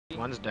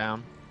One's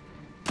down.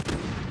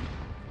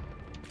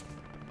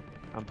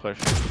 I'm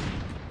pushing.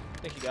 I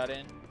think he got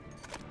in.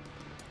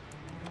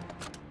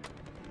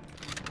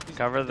 He's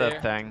Cover the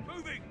there. thing.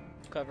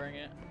 Covering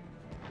it.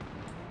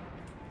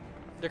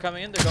 They're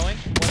coming in. They're going.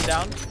 One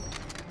down.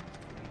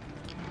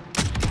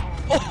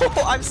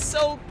 Oh, I'm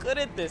so good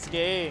at this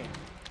game.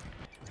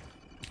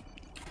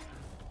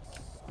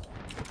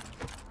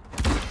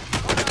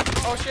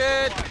 Oh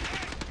shit!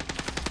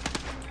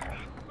 You're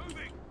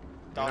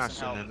not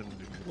Dawson, help. sending him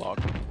to log.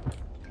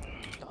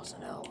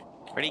 Dawson, help.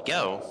 Where'd he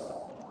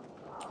go?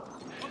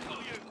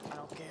 I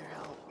don't care,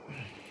 help.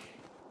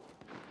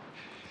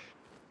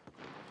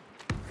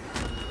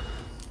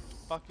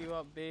 Fuck you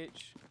up,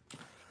 bitch.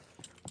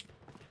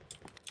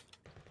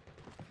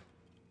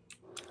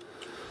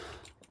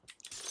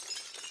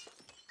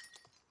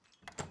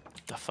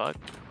 The fuck?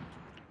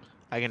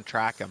 I can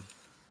track him.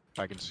 If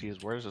I can see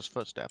where's his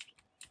footsteps.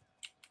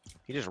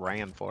 He just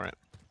ran for it.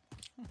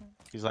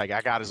 He's like,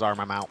 I got his arm,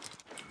 I'm out.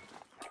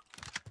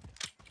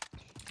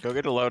 Go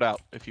get a loadout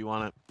if you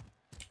want it.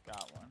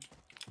 Got one.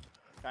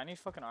 I need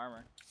fucking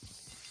armor.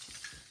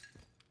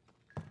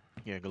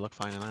 Yeah, good luck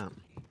finding that.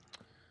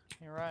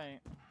 You're right.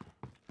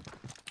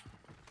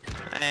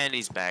 And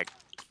he's back.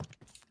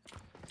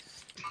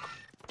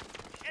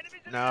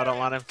 No, don't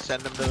let him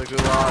send him to the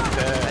gulag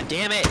pit. God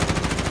damn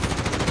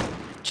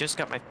it! Just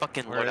got my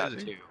fucking Where loadout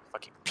is he? too.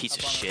 Fucking piece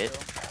of Up on the shit. hill.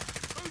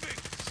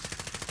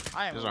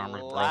 I am His armor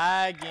broke.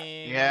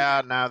 lagging.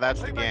 Yeah, no,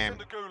 that's the game.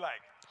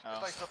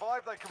 Oh.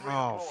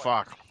 Oh,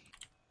 fuck.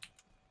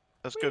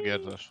 Let's go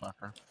get this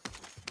fucker.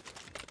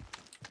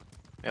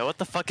 Yeah, what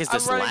the fuck is I'm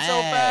this running lag?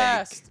 so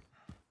fast.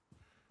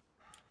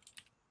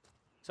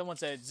 Someone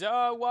said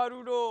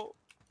Zawarudo.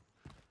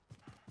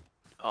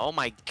 Oh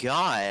my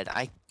god,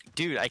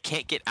 dude, I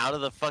can't get out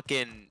of the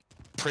fucking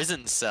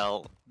prison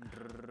cell.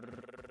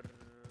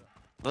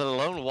 Let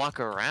alone walk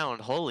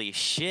around. Holy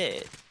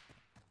shit.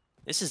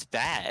 This is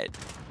bad.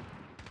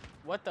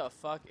 What the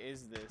fuck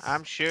is this?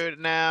 I'm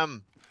shooting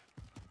him.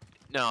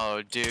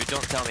 No, dude,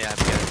 don't tell me I have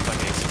to get a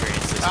fucking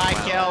experience this. I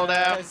well. killed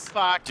him. Yes.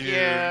 Fuck Dude.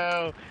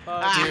 you.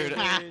 Fuck you, Dude.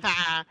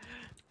 bitch.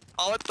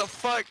 Oh, what the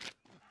fuck?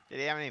 Did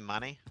he have any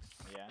money?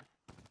 Yeah.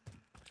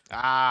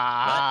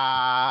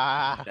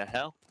 Ah. The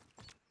hell?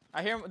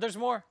 I hear him. There's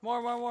more.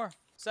 More.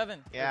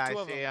 7. Yeah, There's 2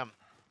 I of see them. him.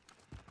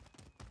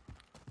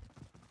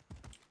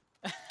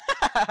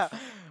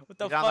 What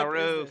the He's fuck on the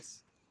roof. is this?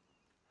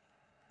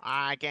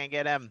 I can't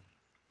get him.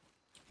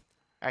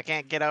 I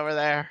can't get over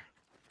there.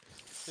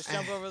 Just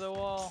jump over the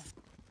wall.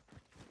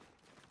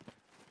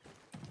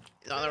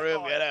 He's on the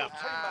roof. Get him.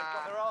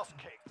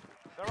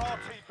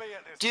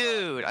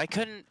 Dude, I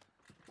couldn't.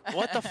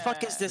 What the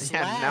fuck is this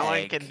Yeah, lag? no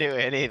one can do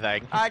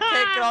anything. I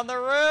can't get on the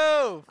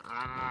roof.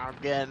 I'm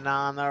getting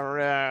on the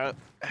roof.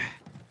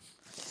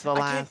 It's the I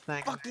last can't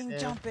thing. I fucking did.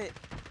 jump it.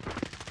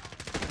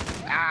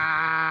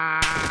 Ah!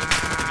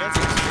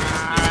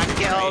 I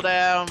killed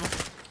him.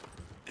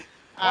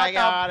 I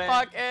got What it. the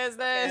fuck is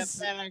this?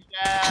 Finish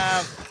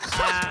him.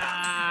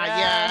 Ah,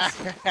 Yes.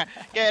 yeah.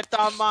 Get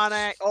the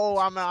money. Oh,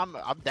 I'm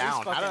He's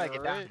down. How did I fucking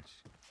get down? rich.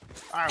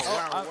 Oh,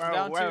 Oh, I'm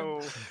down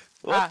whoa.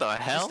 What the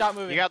hell? Stop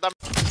moving. You got the.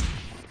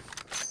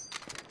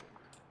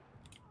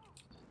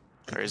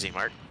 Where is he,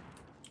 Mark?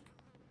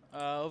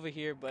 Over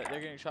here, but they're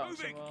getting shot from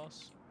somewhere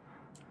else.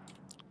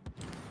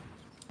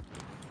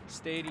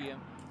 Stadium.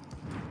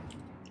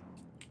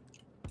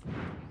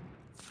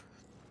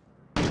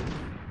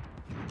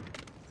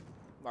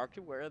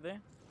 Market, where are they?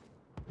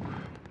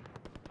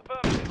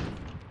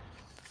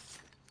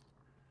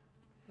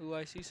 Ooh,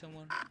 I see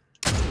someone.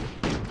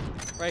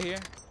 Right here.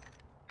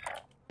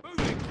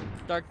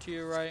 Dark to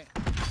your right.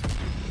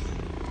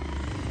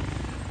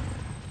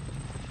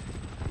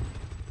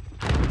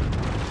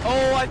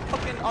 Oh, I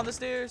fucking on the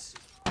stairs.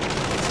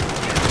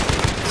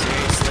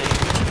 Seriously?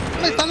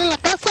 ¡Están en la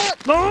casa!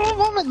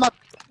 ¡No mames!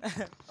 Uh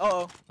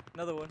oh,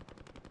 another one.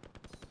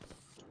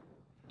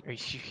 You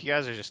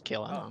guys are just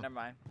killing Oh, them. never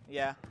mind.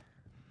 Yeah.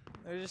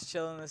 They're just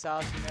chilling in this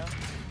house, you know?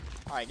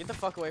 Alright, get the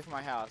fuck away from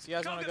my house. You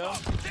guys wanna go?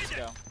 Let's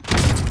go.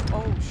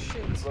 Oh,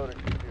 shit.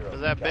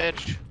 Is that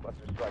bitch?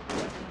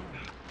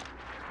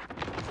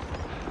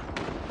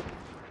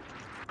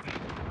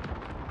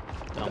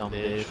 Dumb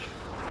bitch.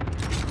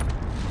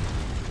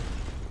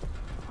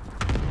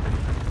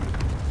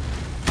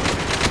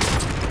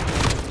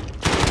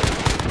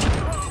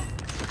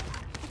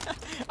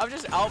 I'm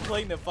just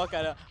outplaying the fuck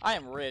out of. I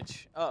am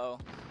rich. Uh oh.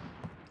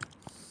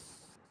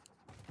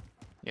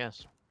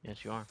 Yes.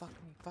 Yes, you are. Fuck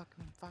me, fuck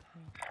me, fuck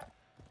me.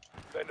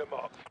 Send them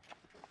up.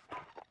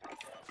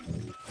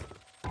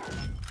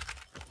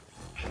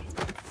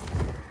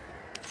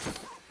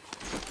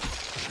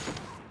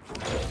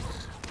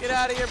 Get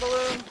out of here,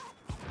 balloon.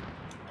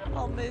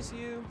 I'll miss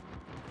you.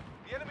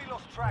 The enemy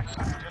lost track.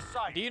 You're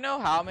safe. Do you know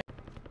how many?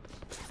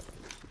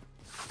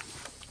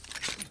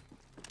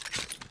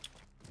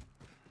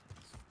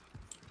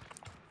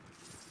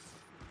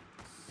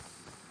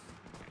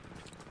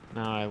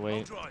 No, I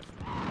wait Drive.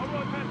 All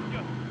right,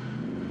 passenger.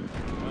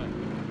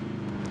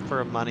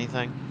 for a money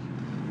thing.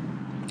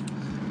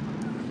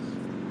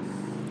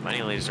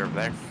 Money leaders over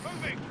there. Moving.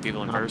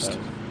 People in Not first. bad.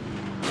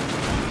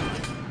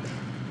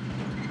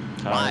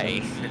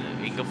 Why?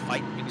 You can go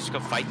fight. You can just go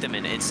fight them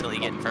and instantly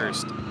get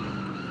first.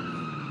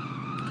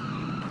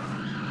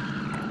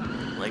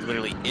 Like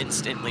literally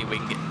instantly, we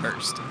can get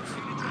first. Do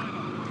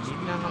you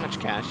know how much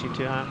cash you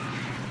two have?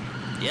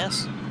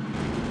 Yes.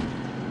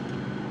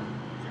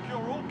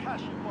 Secure all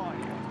cash you buy.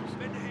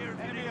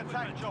 Enemy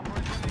attack chopper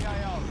is in the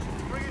AO.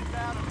 Bring it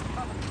down and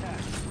recover the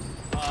cash.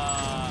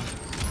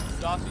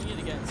 Dawson, you need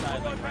to get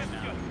inside like right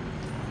now.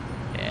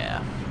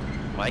 Yeah.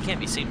 Well, I can't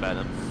be seen by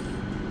them.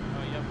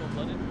 Oh, you have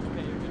cold-blooded?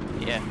 Okay, you're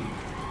good. Yeah.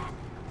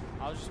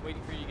 I was just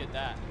waiting for you to get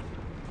that.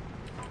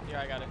 Here,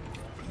 I got it.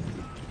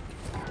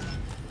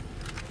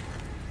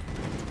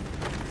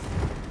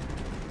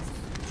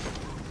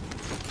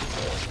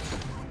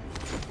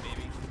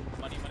 Baby.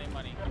 Money, money,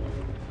 money.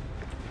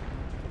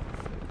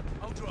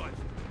 I'll drive.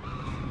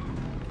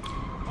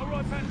 All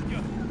right,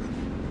 passenger.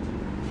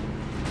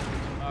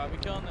 Are we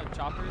killing the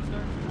choppers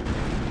there?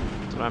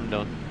 That's what I'm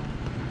doing.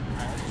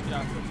 Alright, let's just get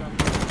out for the chopper.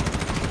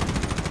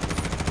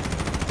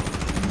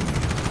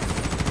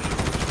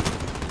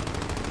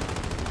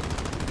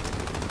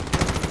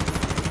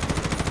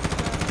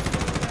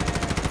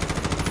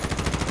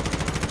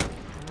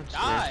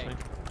 Die!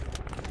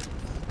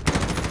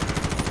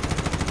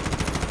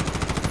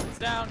 It's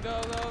down,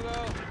 go, go, go!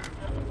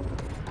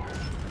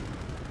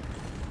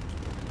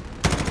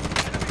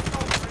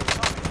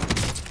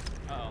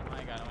 Uh-oh, I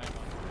ain't got no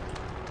ammo.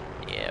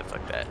 Yeah.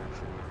 Fuck that.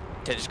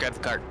 Ted, just grab the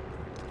cart.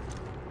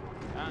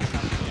 Ah, it's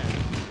not here.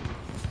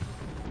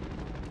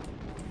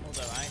 Hold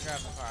up, I ain't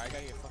grabbing the car. I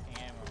gotta get fucking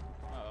ammo.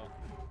 Uh-oh.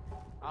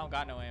 I don't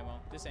got no ammo.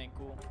 This ain't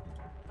cool.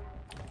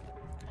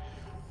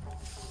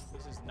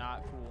 This is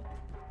not cool.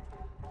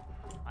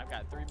 I've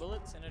got 3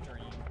 bullets and a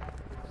dream.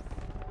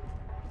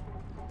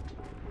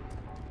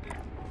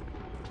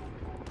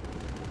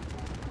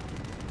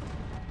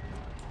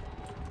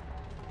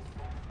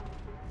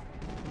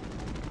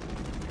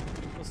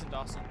 Listen,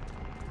 Dawson.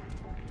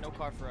 No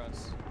car for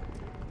us.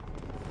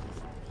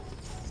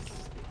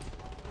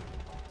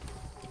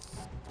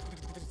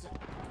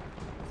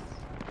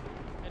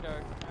 Hey,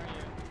 Dark. How are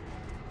you?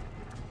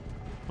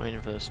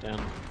 Waiting for this down.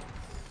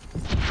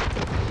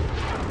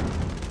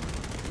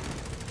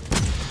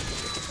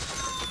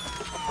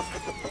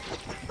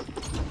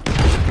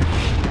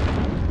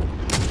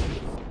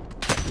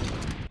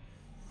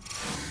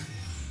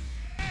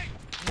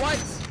 What?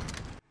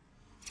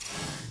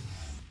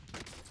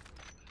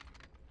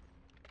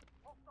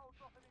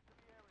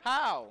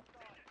 How?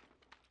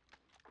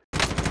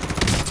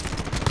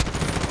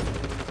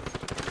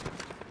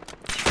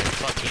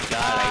 Fucking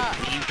god,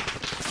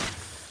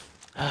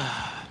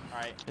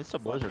 Alright. It's a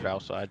blizzard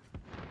outside.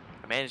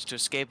 I managed to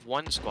escape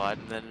one squad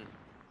and then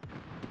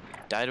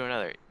die to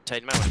another.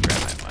 Ted, you might want to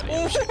grab my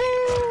money.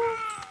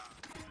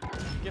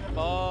 Get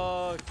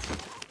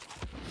fucked.